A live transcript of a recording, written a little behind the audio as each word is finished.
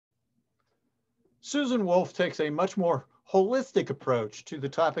Susan Wolf takes a much more holistic approach to the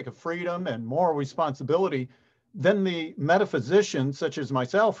topic of freedom and moral responsibility than the metaphysicians, such as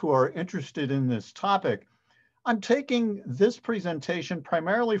myself, who are interested in this topic. I'm taking this presentation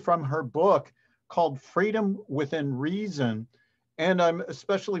primarily from her book called Freedom Within Reason, and I'm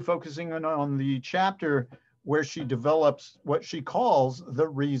especially focusing on the chapter where she develops what she calls the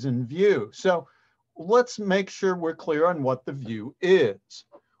reason view. So let's make sure we're clear on what the view is.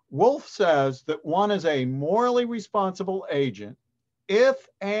 Wolf says that one is a morally responsible agent if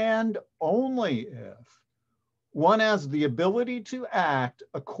and only if one has the ability to act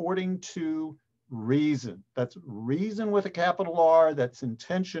according to reason. That's reason with a capital R, that's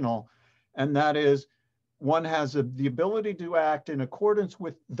intentional. And that is, one has the ability to act in accordance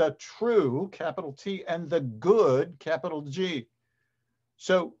with the true, capital T, and the good, capital G.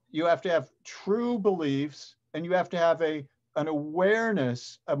 So you have to have true beliefs, and you have to have an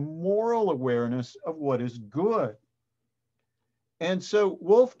awareness, a moral awareness of what is good. And so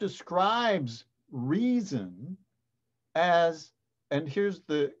Wolf describes reason as, and here's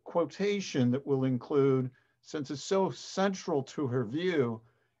the quotation that we'll include, since it's so central to her view,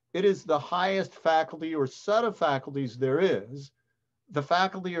 it is the highest faculty or set of faculties there is, the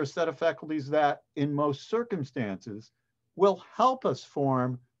faculty or set of faculties that, in most circumstances, will help us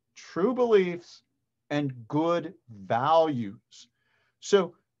form true beliefs and good values.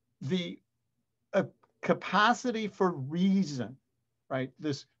 So the capacity for reason, right?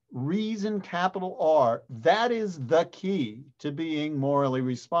 This reason, capital R, that is the key to being morally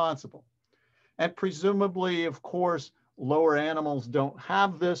responsible. And presumably, of course, lower animals don't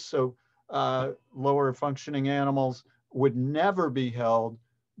have this, so lower functioning animals would never be held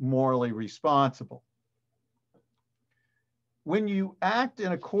morally responsible. When you act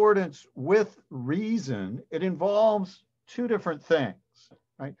in accordance with reason, it involves two different things,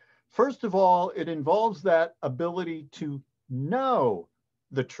 right? First of all, it involves that ability to know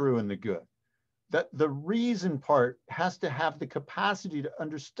the true and the good. That the reason part has to have the capacity to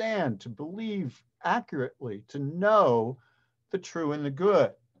understand, to believe accurately, to know the true and the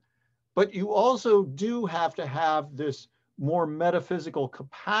good. But you also do have to have this more metaphysical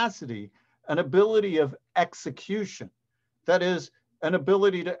capacity, an ability of execution. That is, an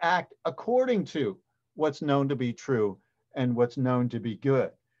ability to act according to what's known to be true and what's known to be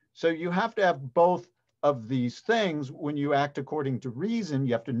good. So you have to have both of these things when you act according to reason.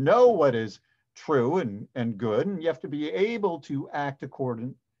 You have to know what is true and good, and you have to be able to act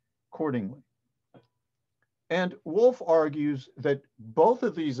accordingly. And Wolf argues that both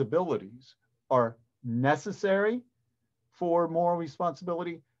of these abilities are necessary for moral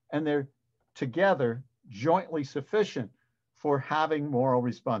responsibility, and they're together jointly sufficient for having moral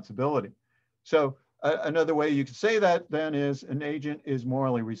responsibility. So another way you could say that then is an agent is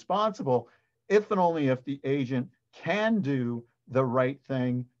morally responsible if and only if the agent can do the right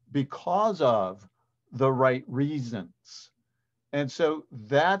thing because of the right reasons. And so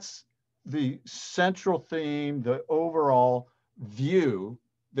that's the central theme, the overall view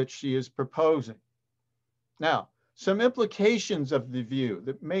that she is proposing. Now, some implications of the view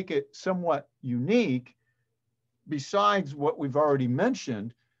that make it somewhat unique, besides what we've already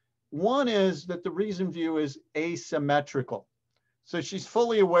mentioned, one is that the reason view is asymmetrical. So she's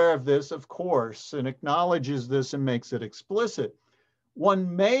fully aware of this, of course, and acknowledges this and makes it explicit.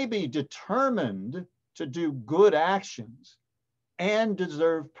 One may be determined to do good actions and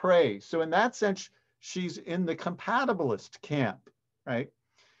deserve praise. So in that sense, she's in the compatibilist camp, right?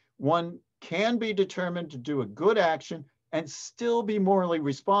 One can be determined to do a good action and still be morally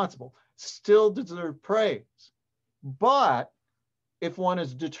responsible, still deserve praise. But if one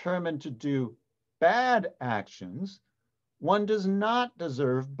is determined to do bad actions, one does not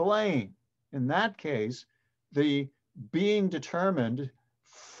deserve blame. In that case, the being determined,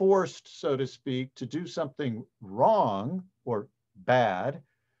 forced, so to speak, to do something wrong or bad,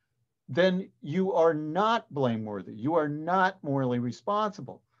 then you are not blameworthy. You are not morally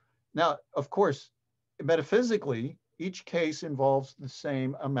responsible. Now, of course, metaphysically, each case involves the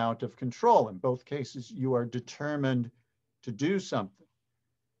same amount of control. In both cases, you are determined to do something.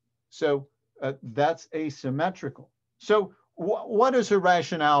 So that's asymmetrical. So what is her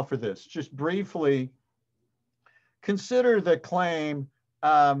rationale for this? Just briefly, consider the claim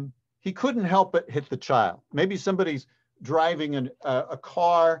he couldn't help but hit the child. Maybe somebody's driving a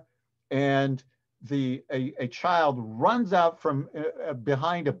car and a child runs out from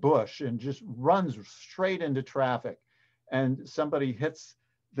behind a bush and just runs straight into traffic, and somebody hits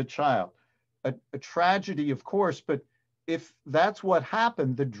the child. A tragedy, of course, but if that's what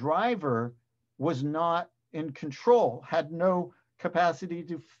happened, the driver was not in control, had no capacity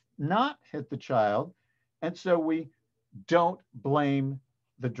to not hit the child, and so we don't blame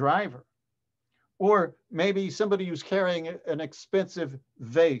the driver. Or maybe somebody who's carrying an expensive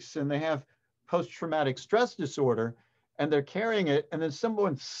vase and they have post-traumatic stress disorder and they're carrying it, and then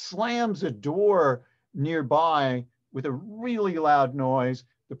someone slams a door nearby with a really loud noise.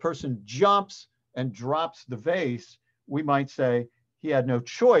 The person jumps and drops the vase. We might say he had no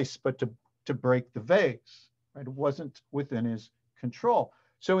choice but to break the vase, right? It wasn't within his control.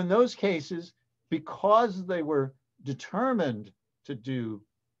 So in those cases, because they were determined to do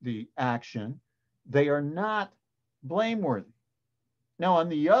the action, they are not blameworthy. Now, on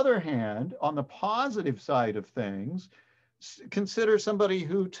the other hand, on the positive side of things, consider somebody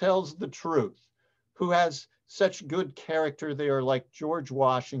who tells the truth, who has such good character, they are like George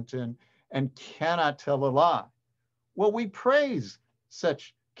Washington and cannot tell a lie. Well, we praise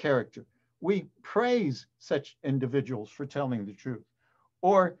such character. We praise such individuals for telling the truth.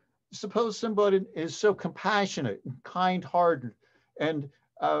 Or suppose somebody is so compassionate and kind-hearted, and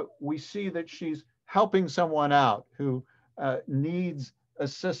we see that she's helping someone out who needs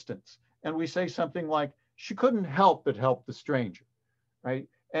assistance. And we say something like, she couldn't help but help the stranger, right?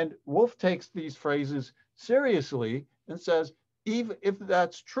 And Wolf takes these phrases seriously and says, even if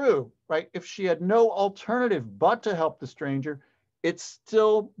that's true, right? If she had no alternative but to help the stranger, it's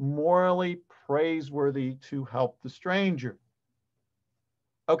still morally praiseworthy to help the stranger.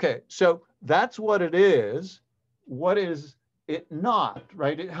 Okay, so that's what it is. What is it not,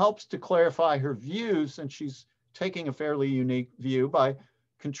 right? It helps to clarify her views, and she's taking a fairly unique view by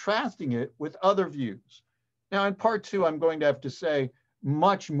contrasting it with other views. Now, in part two, I'm going to have to say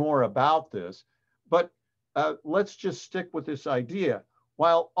much more about this, but let's just stick with this idea.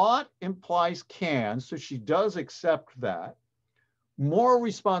 While ought implies can, so she does accept that, moral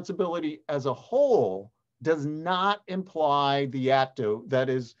responsibility as a whole does not imply the atto, that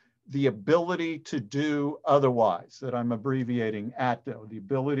is, the ability to do otherwise, that I'm abbreviating atto, the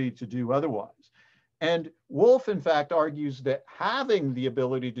ability to do otherwise. And Wolf, in fact, argues that having the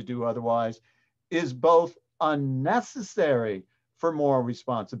ability to do otherwise is both unnecessary for moral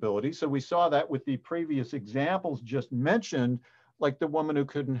responsibility. So we saw that with the previous examples just mentioned, like the woman who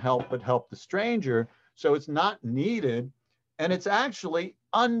couldn't help but help the stranger. So it's not needed, and it's actually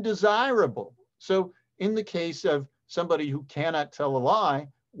undesirable. So in the case of somebody who cannot tell a lie,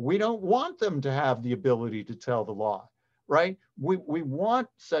 we don't want them to have the ability to tell the lie, right? We want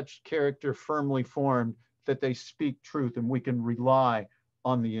such character firmly formed that they speak truth and we can rely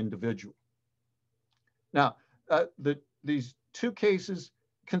on the individual. Now, these two cases,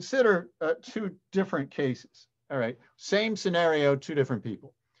 consider two different cases, all right? Same scenario, two different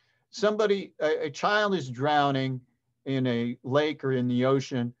people. Somebody, a child is drowning in a lake or in the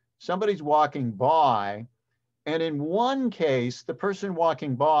ocean. Somebody's walking by, and in one case, the person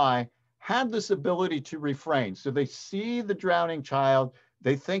walking by had this ability to refrain. So they see the drowning child,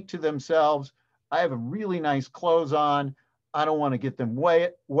 they think to themselves, I have a really nice clothes on, I don't want to get them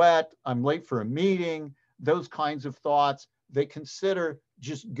wet, I'm late for a meeting, those kinds of thoughts. They consider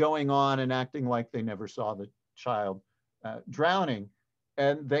just going on and acting like they never saw the child drowning.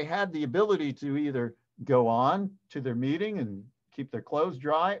 And they had the ability to either go on to their meeting and keep their clothes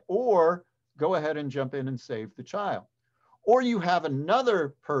dry, or go ahead and jump in and save the child. Or you have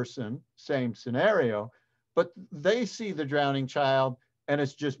another person, same scenario, but they see the drowning child and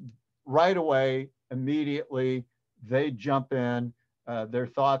it's just right away, immediately, they jump in, their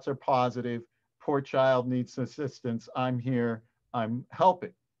thoughts are positive, poor child needs assistance, I'm here, I'm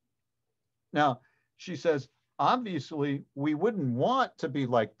helping. Now, she says, obviously, we wouldn't want to be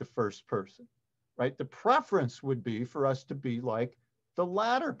like the first person, right? The preference would be for us to be like the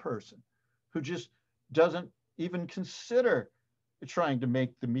latter person, who just doesn't even consider trying to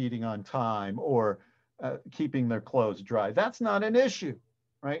make the meeting on time or keeping their clothes dry. That's not an issue,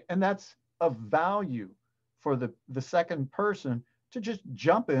 right? And that's of value for the second person to just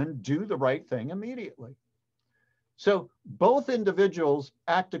jump in, do the right thing immediately. So both individuals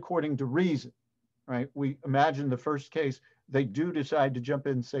act according to reason, right? We imagine the first case, they do decide to jump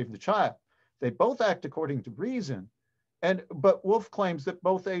in and save the child. They both act according to reason. But Wolf claims that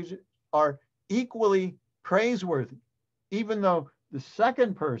both agents are equally praiseworthy, even though the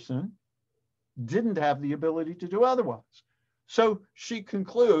second person didn't have the ability to do otherwise. So she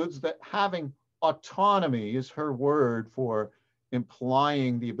concludes that having autonomy is her word for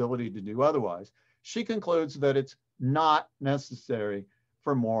implying the ability to do otherwise. She concludes that it's not necessary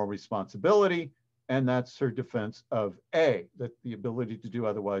for moral responsibility, and that's her defense of A, that the ability to do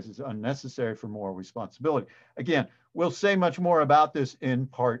otherwise is unnecessary for moral responsibility. Again, we'll say much more about this in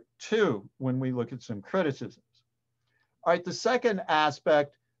part two when we look at some criticisms. All right, the second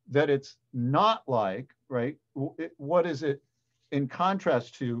aspect that it's not like, right, what is it in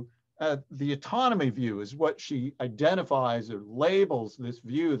contrast to? The autonomy view is what she identifies or labels this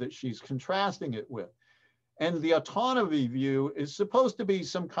view that she's contrasting it with. And the autonomy view is supposed to be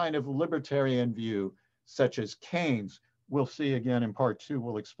some kind of libertarian view, such as Keynes. We'll see again in part two,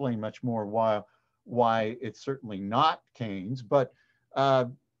 we'll explain much more why it's certainly not Keynes, but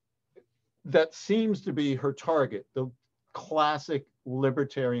that seems to be her target, the classic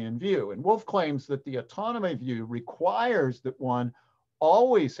libertarian view. And Wolff claims that the autonomy view requires that one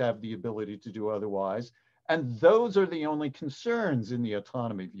always have the ability to do otherwise. And those are the only concerns in the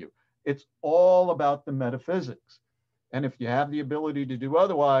autonomy view. It's all about the metaphysics. And if you have the ability to do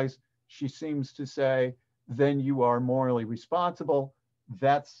otherwise, she seems to say, then you are morally responsible.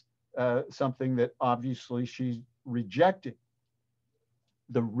 That's something that obviously she's rejecting.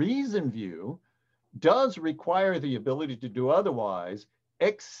 The reason view does require the ability to do otherwise,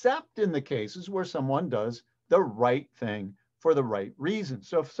 except in the cases where someone does the right thing for the right reason.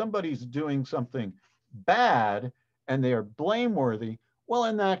 So if somebody's doing something bad and they are blameworthy, well,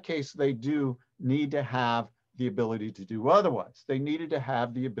 in that case, they do need to have the ability to do otherwise. They needed to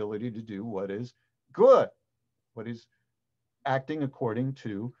have the ability to do what is good, what is acting according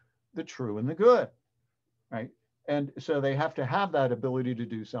to the true and the good, right? And so they have to have that ability to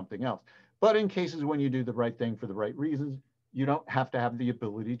do something else. But in cases when you do the right thing for the right reasons, you don't have to have the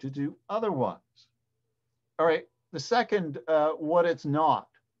ability to do otherwise. All right, the second, what it's not,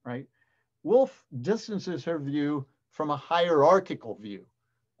 right? Wolff distances her view from a hierarchical view,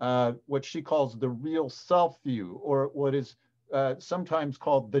 what she calls the real self view, or what is sometimes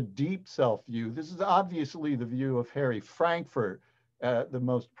called the deep self view. This is obviously the view of Harry Frankfurt, the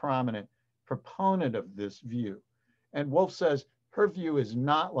most prominent proponent of this view. And Wolff says her view is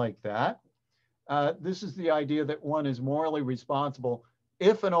not like that. This is the idea that one is morally responsible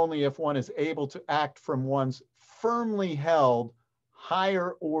if and only if one is able to act from one's firmly held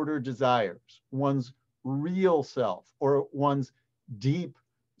higher order desires, one's real self or one's deep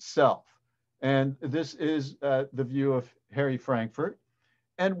self. And this is the view of Harry Frankfurt.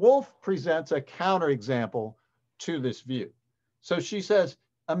 And Wolff presents a counterexample to this view. So she says,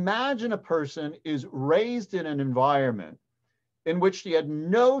 imagine a person is raised in an environment in which she had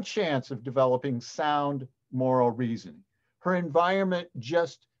no chance of developing sound moral reasoning. Her environment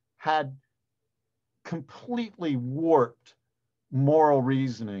just had completely warped moral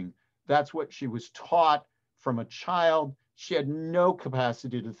reasoning. That's what she was taught from a child. She had no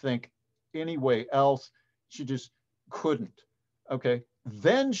capacity to think any way else. She just couldn't. Okay.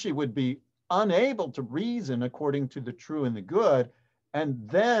 Then she would be unable to reason according to the true and the good. And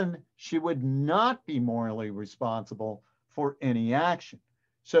then she would not be morally responsible for any action.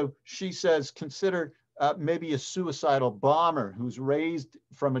 So she says, consider maybe a suicidal bomber who's raised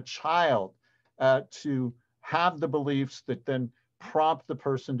from a child to have the beliefs that then prompt the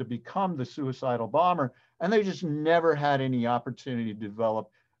person to become the suicidal bomber. And they just never had any opportunity to develop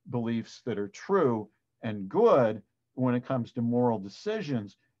beliefs that are true and good when it comes to moral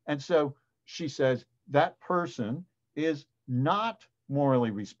decisions. And so she says that person is not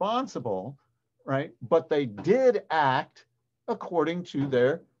morally responsible, right? But they did act according to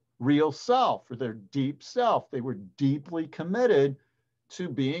their real self or their deep self. They were deeply committed to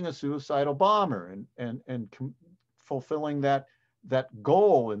being a suicidal bomber and fulfilling that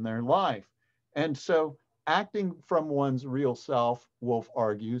goal in their life. And so acting from one's real self, Wolff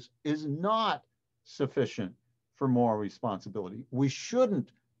argues, is not sufficient for moral responsibility. We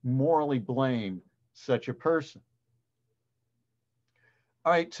shouldn't morally blame such a person.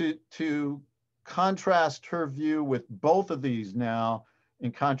 All right, to contrast her view with both of these now,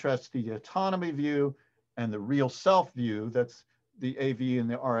 in contrast to the autonomy view and the real self view, that's the AV and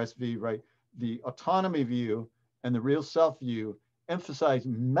the RSV, right? The autonomy view and the real self view emphasize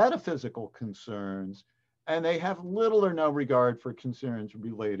metaphysical concerns, and they have little or no regard for concerns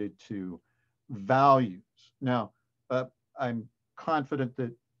related to values. Now, I'm confident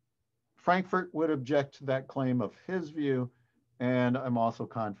that Frankfurt would object to that claim of his view, and I'm also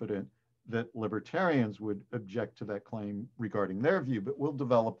confident that libertarians would object to that claim regarding their view, but we'll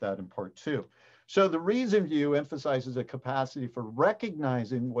develop that in part two. So the reason view emphasizes a capacity for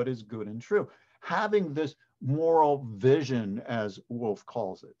recognizing what is good and true, having this moral vision, as Wolff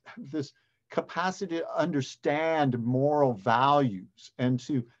calls it, this capacity to understand moral values and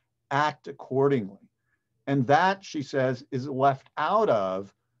to act accordingly. And that, she says, is left out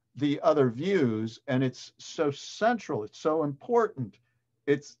of the other views, and it's so central, it's so important.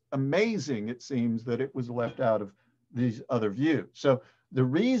 It's amazing, it seems, that it was left out of these other views. So the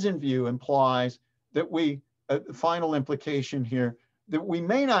reason view implies that we a final implication here, that we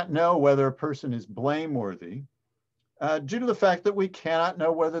may not know whether a person is blameworthy due to the fact that we cannot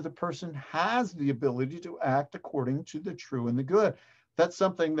know whether the person has the ability to act according to the true and the good. That's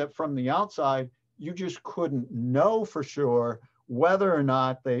something that from the outside, you just couldn't know for sure whether or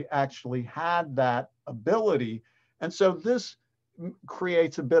not they actually had that ability. And so this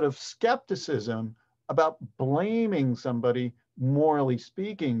creates a bit of skepticism about blaming somebody, morally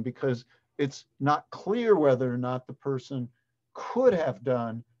speaking, because it's not clear whether or not the person could have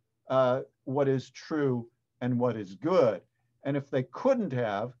done what is true and what is good. And if they couldn't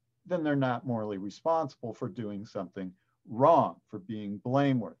have, then they're not morally responsible for doing something wrong, for being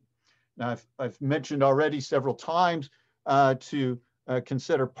blameworthy. Now, I've mentioned already several times to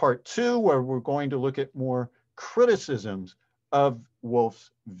consider part 2, where we're going to look at more criticisms of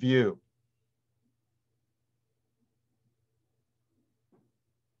Wolff's view.